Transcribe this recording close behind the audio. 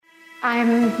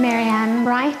I'm Marianne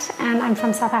Wright and I'm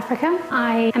from South Africa.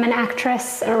 I am an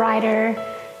actress, a writer,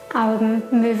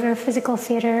 mover, physical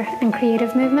theatre and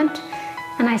creative movement.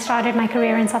 And I started my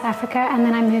career in South Africa and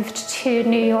then I moved to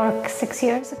New York 6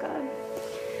 years ago.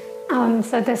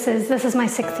 So this is my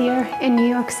 6th year in New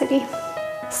York City.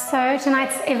 So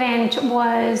tonight's event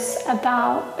was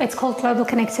it's called Global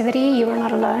Connectivity, You Are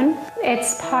Not Alone.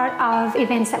 It's part of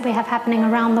events that we have happening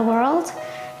around the world.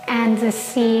 And the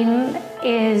theme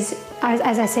is,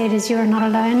 as I said, is You Are Not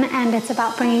Alone. And it's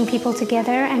about bringing people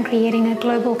together and creating a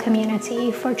global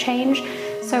community for change.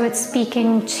 So it's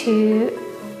speaking to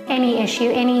any issue,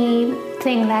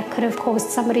 anything that could have caused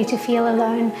somebody to feel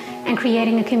alone and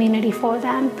creating a community for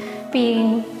them.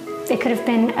 It could have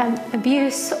been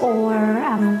abuse or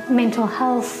mental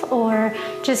health or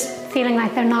just feeling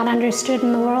like they're not understood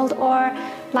in the world, or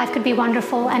life could be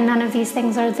wonderful and none of these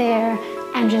things are there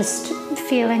and just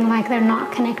feeling like they're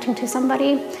not connecting to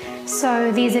somebody.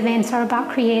 So these events are about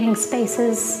creating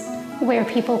spaces where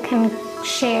people can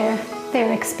share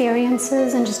their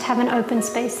experiences and just have an open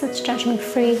space that's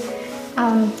judgment-free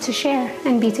to share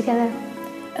and be together.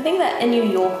 I think that in New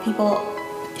York, people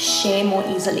share more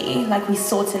easily, like we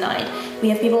saw tonight. We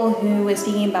have people who were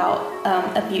speaking about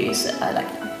abuse, like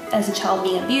as a child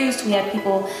being abused. We had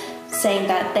people saying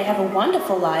that they have a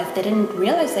wonderful life. They didn't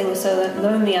realize they were so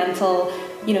lonely until,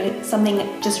 something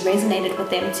just resonated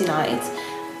with them tonight.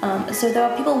 So there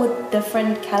are people with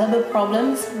different caliber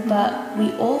problems, but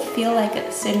we all feel like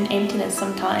a certain emptiness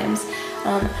sometimes.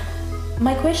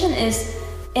 My question is,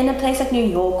 in a place like New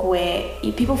York where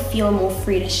people feel more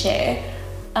free to share,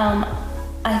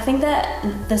 I think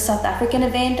that the South African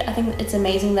event, I think it's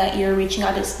amazing that you're reaching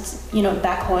out,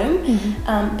 back home,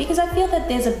 because I feel that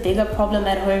there's a bigger problem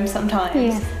at home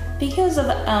sometimes because of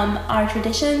our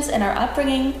traditions and our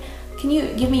upbringing. Can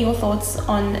you give me your thoughts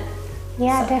on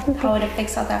definitely how it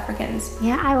affects South Africans?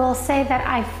 Yeah, I will say that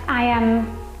I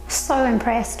am so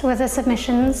impressed with the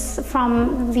submissions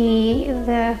from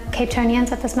the Cape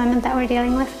Townians at this moment that we're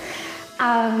dealing with.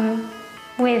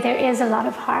 Where there is a lot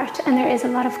of heart and there is a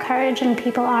lot of courage and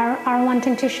people are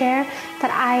wanting to share. But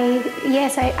I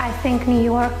think New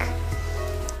York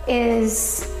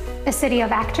is a city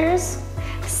of actors,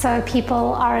 so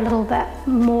people are a little bit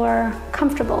more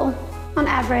comfortable. On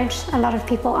average, a lot of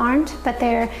people aren't, but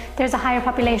there's a higher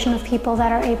population of people that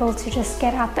are able to just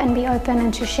get up and be open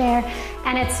and to share.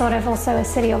 And it's sort of also a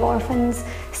city of orphans,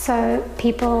 so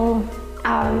people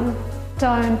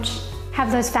don't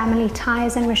have those family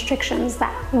ties and restrictions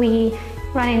that we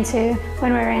run into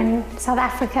when we're in South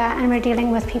Africa and we're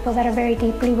dealing with people that are very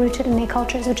deeply rooted in their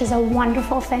cultures, which is a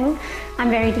wonderful thing. I'm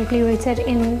very deeply rooted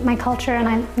in my culture and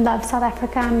I love South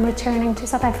Africa. I'm returning to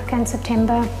South Africa in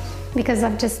September because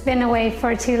I've just been away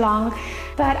for too long.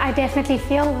 But I definitely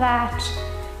feel that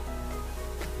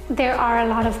there are a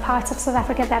lot of parts of South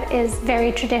Africa that is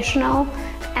very traditional,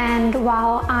 and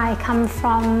while I come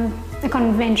from a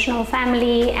conventional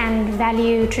family and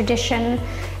value tradition,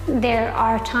 there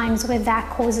are times where that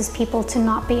causes people to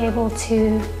not be able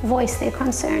to voice their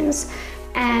concerns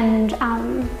and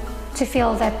to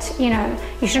feel that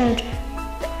you shouldn't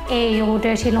air your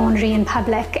dirty laundry in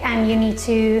public and you need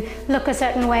to look a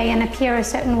certain way and appear a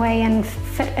certain way and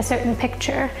fit a certain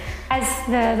picture. As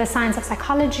the science of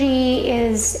psychology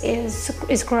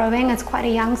is growing, it's quite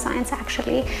a young science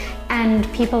actually,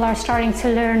 and people are starting to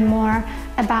learn more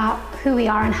about who we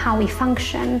are and how we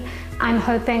function. I'm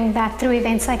hoping that through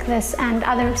events like this and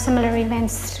other similar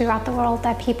events throughout the world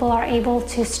that people are able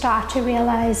to start to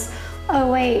realize,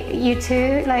 oh wait, you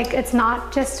too, like it's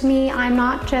not just me, I'm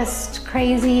not just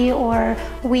crazy or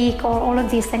weak or all of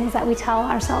these things that we tell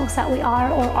ourselves that we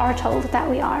are or are told that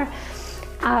we are.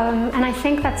 And I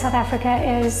think that South Africa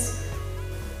is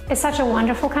such a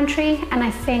wonderful country, and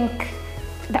I think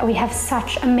that we have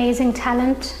such amazing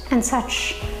talent and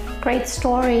such great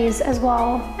stories as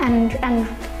well, and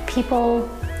people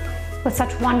with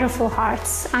such wonderful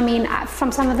hearts. I mean,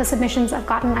 from some of the submissions I've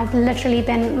gotten, I've literally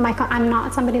been, I'm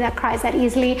not somebody that cries that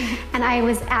easily, and I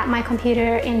was at my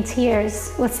computer in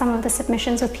tears with some of the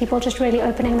submissions, with people just really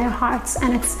opening their hearts,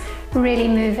 and it's really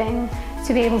moving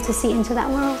to be able to see into that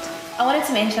world. I wanted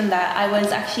to mention that I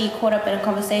was actually caught up in a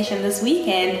conversation this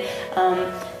weekend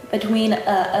between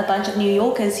a bunch of New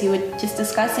Yorkers who were just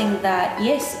discussing that,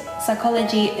 yes,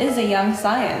 psychology is a young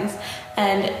science,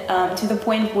 and to the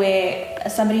point where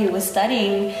somebody who was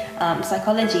studying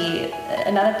psychology,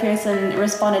 another person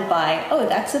responded by, oh,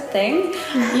 that's a thing,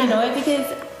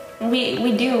 because we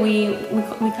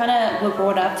kind of were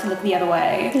brought up to look the other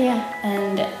way. Yeah.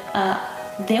 And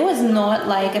there was not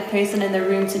like a person in the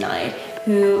room tonight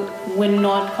who were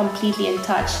not completely in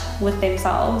touch with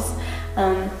themselves.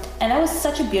 And that was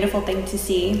such a beautiful thing to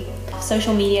see.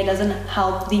 Social media doesn't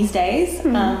help these days,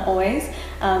 always.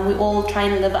 We all try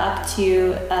and live up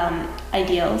to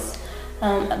ideals.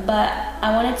 But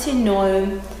I wanted to know,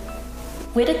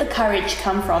 where did the courage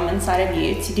come from inside of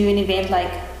you to do an event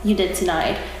like you did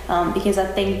tonight? Because I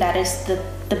think that is the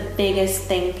biggest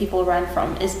thing people run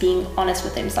from, is being honest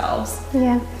with themselves.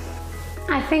 Yeah.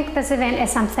 I think this event is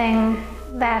something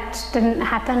that didn't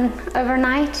happen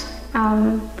overnight.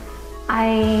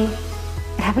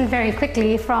 It happened very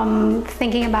quickly from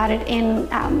thinking about it in,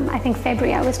 I think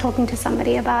February. I was talking to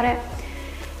somebody about it,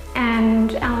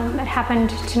 and it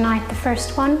happened tonight, the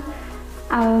first one.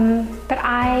 But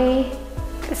I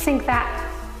think that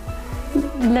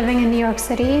living in New York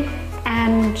City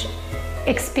and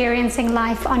experiencing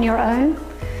life on your own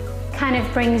kind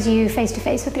of brings you face to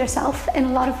face with yourself in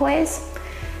a lot of ways.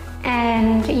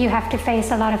 And you have to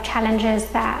face a lot of challenges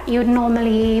that you would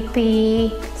normally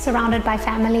be surrounded by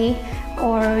family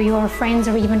or your friends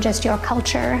or even just your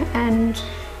culture, and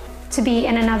to be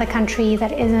in another country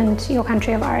that isn't your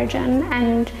country of origin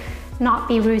and not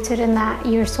be rooted in that,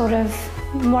 you're sort of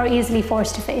more easily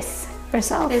forced to face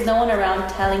yourself. There's no one around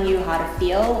telling you how to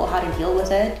feel or how to deal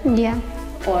with it. Yeah.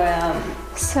 Or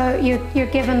so you're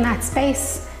given that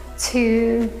space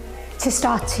to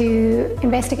start to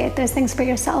investigate those things for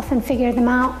yourself and figure them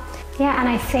out. Yeah, and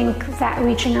I think that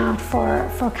reaching out for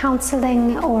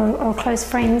counseling or close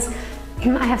friends,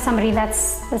 I have somebody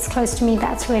that's close to me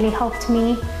that's really helped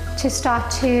me to start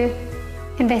to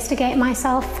investigate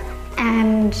myself,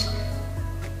 and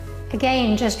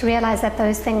again just realize that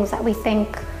those things that we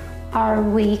think are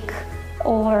weak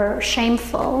or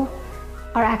shameful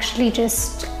are actually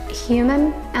just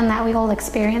human, and that we all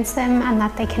experience them, and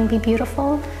that they can be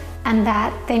beautiful, and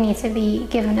that they need to be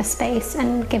given a space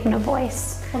and given a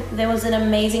voice. There was an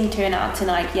amazing turnout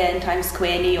tonight here in Times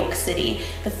Square, New York City,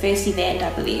 the first event,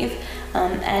 I believe.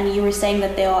 And you were saying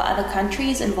that there are other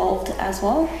countries involved as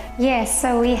well? Yes,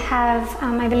 so we have,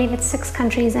 I believe it's 6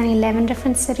 countries and 11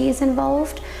 different cities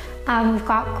involved. We've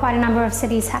got quite a number of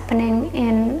cities happening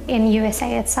in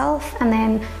USA itself, and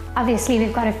then obviously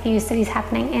we've got a few cities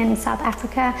happening in South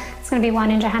Africa. It's going to be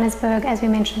one in Johannesburg, as we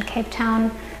mentioned, Cape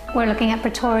Town. We're looking at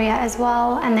Pretoria as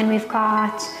well, and then we've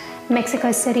got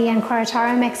Mexico City and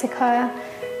Querétaro, Mexico,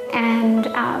 and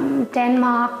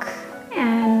Denmark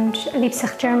and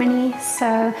Leipzig, Germany.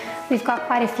 So we've got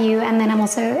quite a few, and then I'm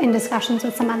also in discussions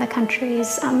with some other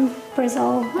countries,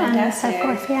 Brazil and so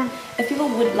forth. Yeah. If people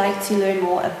would like to learn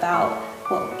more about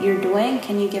what you're doing,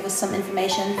 can you give us some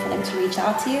information for them to reach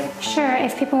out to you? Sure.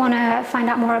 If people want to find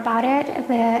out more about it,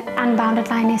 the Unbounded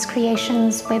Lioness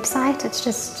Creations website, it's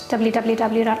just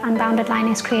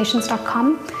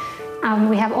www.unboundedlionesscreations.com.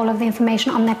 We have all of the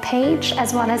information on that page,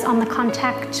 as well as on the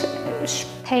contact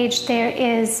page there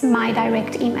is my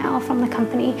direct email from the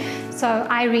company. So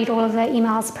I read all of the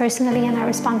emails personally and I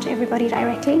respond to everybody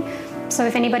directly. So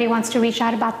if anybody wants to reach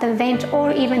out about the event,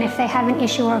 or even if they have an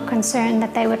issue or concern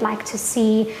that they would like to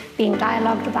see being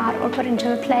dialogued about or put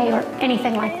into a play or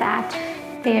anything like that,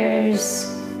 there's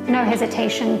no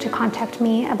hesitation to contact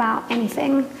me about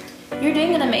anything. You're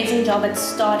doing an amazing job at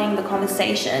starting the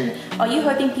conversation. Are you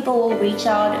hoping people will reach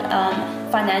out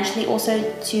financially also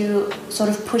to sort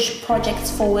of push projects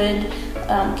forward?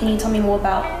 Can you tell me more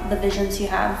about the visions you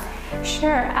have?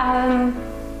 Sure.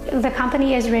 The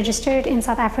company is registered in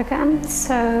South Africa,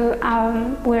 so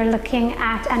we're looking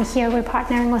at, and here we're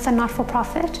partnering with a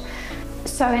not-for-profit.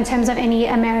 So in terms of any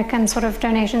American sort of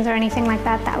donations or anything like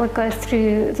that, that would go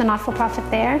through the not-for-profit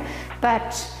there.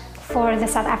 But for the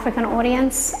South African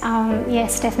audience,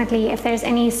 yes, definitely. If there's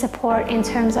any support in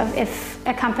terms of if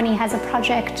a company has a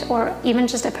project, or even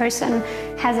just a person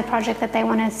has a project that they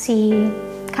want to see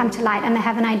come to light, and they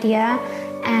have an idea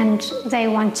and they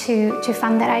want to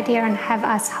fund that idea and have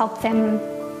us help them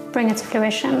bring it to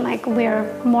fruition, like, we're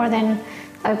more than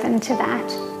open to that.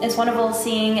 It's wonderful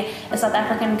seeing a South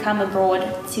African come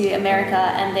abroad to America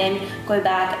and then go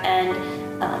back and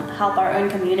help our own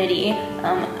community.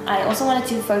 I also wanted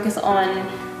to focus on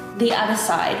the other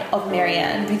side of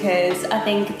Marianne, because I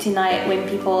think tonight when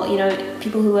people,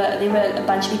 there were a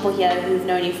bunch of people here who've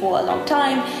known you for a long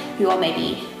time, who are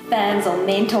maybe fans or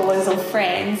mentors or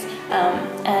friends,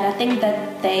 and I think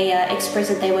that they expressed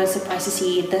that they were surprised to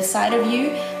see this side of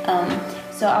you.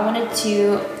 So I wanted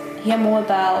to hear more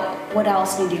about what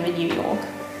else you do in New York.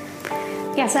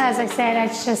 Yeah, so as I said,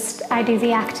 I do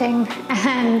the acting,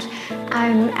 and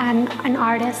I'm an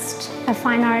artist, a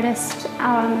fine artist,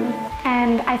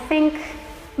 and I think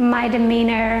my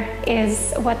demeanor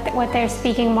is what they're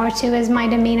speaking more to, is my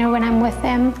demeanor when I'm with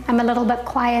them. I'm a little bit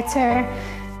quieter,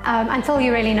 until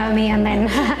you really know me, and then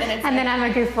and then I'm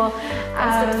a goofball.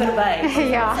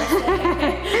 Yeah.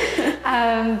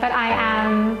 But I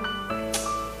am,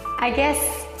 I guess,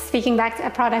 speaking back to a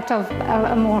product of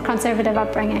a more conservative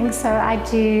upbringing. So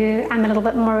I'm a little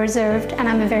bit more reserved, and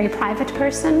I'm a very private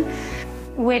person,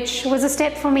 which was a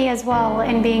step for me as well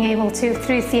in being able to,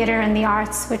 through theatre and the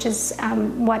arts, which is I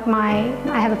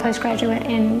have a postgraduate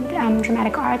in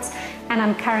dramatic arts, and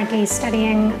I'm currently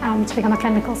studying to become a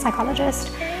clinical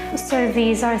psychologist. So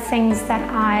these are things that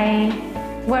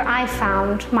where I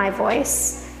found my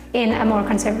voice in a more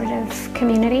conservative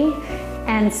community.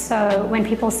 And so when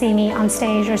people see me on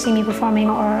stage or see me performing,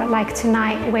 or like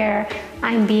tonight where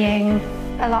I'm being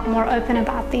a lot more open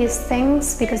about these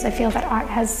things because I feel that art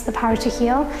has the power to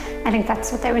heal, I think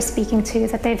that's what they were speaking to,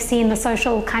 that they've seen the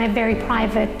social kind of very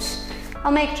private,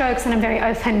 I'll make jokes and I'm very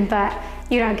open, but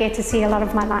you don't get to see a lot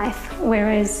of my life,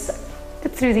 whereas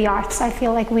through the arts I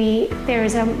feel like there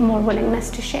is a more willingness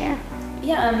to share.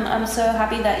 Yeah, I'm so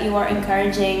happy that you are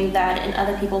encouraging that in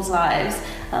other people's lives.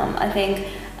 I think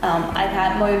I've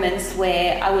had moments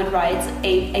where I would write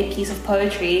a piece of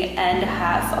poetry and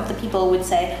half of the people would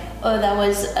say, oh, that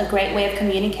was a great way of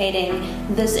communicating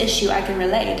this issue, I can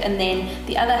relate. And then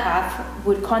the other half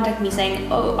would contact me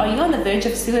saying, oh, are you on the verge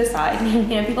of suicide?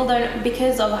 You know, people don't,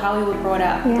 because of how we were brought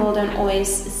up, people don't always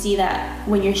see that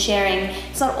when you're sharing.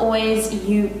 It's not always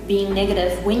you being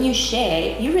negative. When you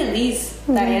share, you release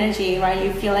that energy, right?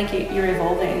 You feel like you're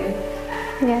evolving.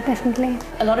 Yeah, definitely.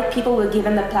 A lot of people were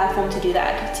given the platform to do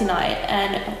that tonight,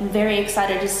 and I'm very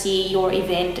excited to see your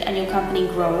event and your company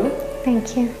grow.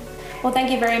 Thank you. Well,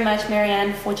 thank you very much,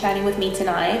 Marianne, for chatting with me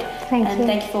tonight. Thank you. And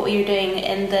thank you for what you're doing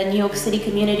in the New York City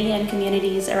community and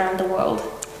communities around the world.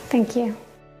 Thank you.